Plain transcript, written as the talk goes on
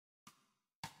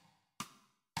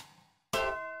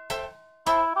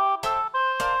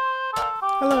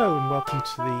Hello and welcome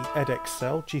to the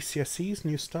Edexcel GCSE's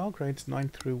New Style grades 9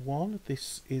 through 1.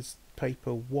 This is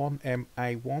paper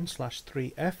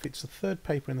 1MA1/3F. It's the third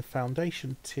paper in the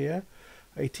foundation tier.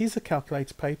 It is a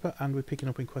calculator paper and we're picking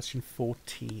up in question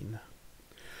 14.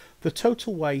 The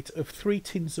total weight of 3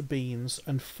 tins of beans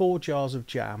and 4 jars of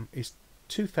jam is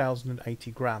 2080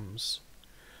 grams.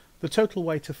 The total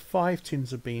weight of 5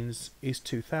 tins of beans is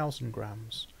 2000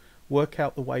 grams. Work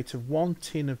out the weight of 1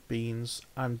 tin of beans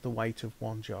and the weight of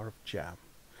 1 jar of jam.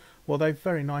 Well, they've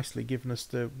very nicely given us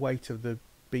the weight of the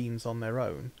beans on their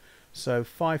own. So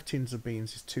 5 tins of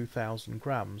beans is 2000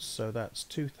 grams, so that's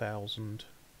 2000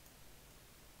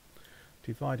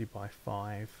 divided by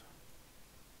 5.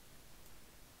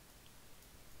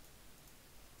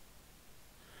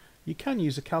 You can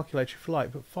use a calculator if you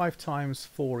like, but 5 times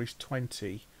 4 is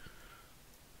 20.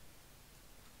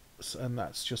 And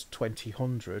that's just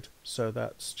 2000, so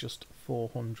that's just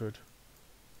 400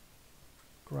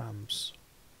 grams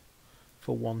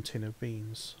for 1 tin of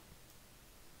beans.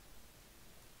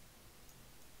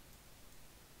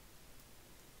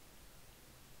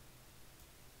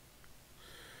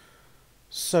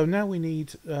 So now we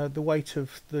need the weight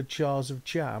of the jars of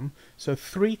jam. So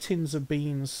 3 tins of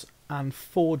beans and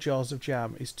 4 jars of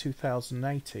jam is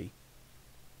 2080.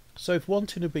 So if 1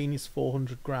 tin of bean is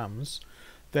 400 grams,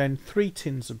 then 3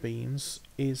 tins of beans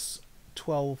is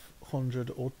 1200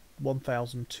 or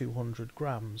 1200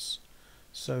 grams.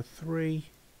 So 3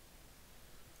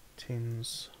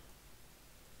 tins,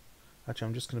 actually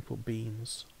I'm just going to put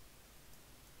beans,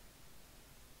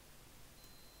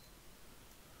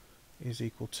 is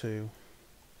equal to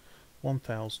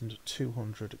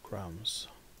 1200 grams.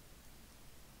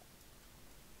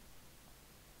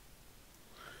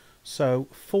 So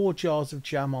 4 jars of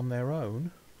jam on their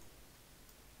own,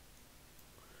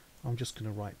 I'm just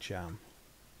going to write jam,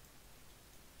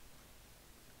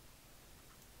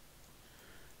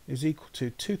 is equal to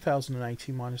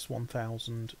 2080 minus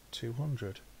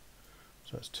 1200.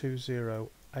 So that's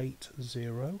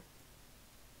 2080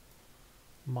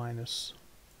 minus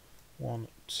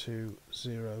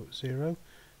 1200.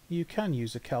 You can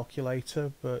use a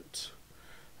calculator, but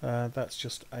that's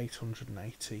just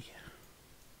 880.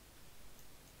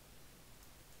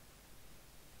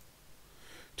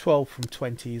 12 from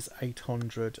 20 is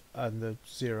 800 and the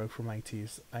 0 from 80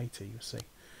 is 80, you see.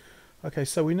 Okay,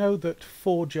 so we know that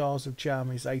 4 jars of jam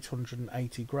is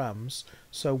 880 grams,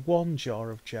 so 1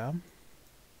 jar of jam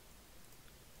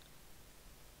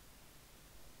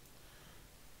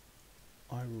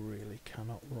I really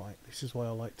cannot write, this is why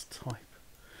I like to type.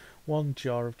 1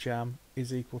 jar of jam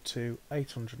is equal to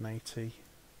 880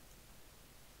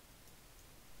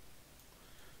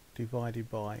 divided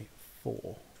by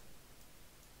 4.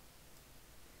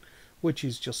 Which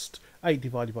is just 8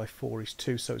 divided by 4 is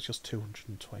 2, so it's just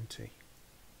 220.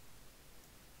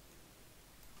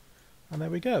 And there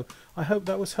we go. I hope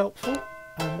that was helpful,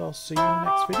 and I'll see you in the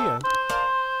next video.